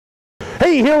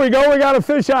Hey, here we go. We got a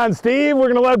fish on, Steve.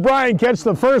 We're going to let Brian catch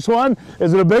the first one.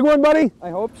 Is it a big one, buddy?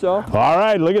 I hope so. All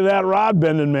right, look at that rod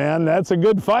bending, man. That's a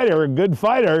good fighter, a good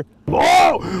fighter.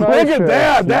 Oh, look at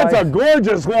that. That's a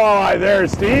gorgeous walleye there,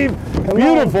 Steve.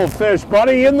 Beautiful fish,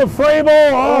 buddy, in the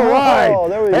Frable. All right.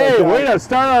 There we go, hey, John. way to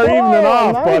start our evening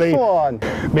off, nice buddy. One.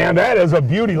 Man, that is a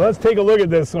beauty. Let's take a look at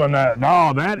this one.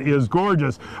 Oh, that is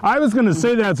gorgeous. I was going to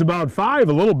say that's about 5,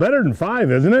 a little better than 5,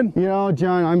 isn't it? You know,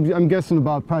 John, I'm guessing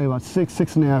probably about 6,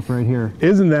 6.5 right here.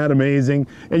 Isn't that amazing?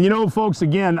 And you know, folks,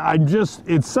 again,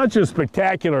 it's such a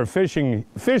spectacular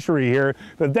fishery here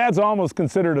that that's almost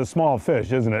considered a small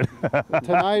fish, isn't it?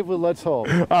 Tonight, let's hope.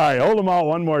 All right, hold them out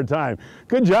one more time.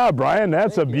 Good job, Brian.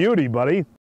 That's a beauty, buddy.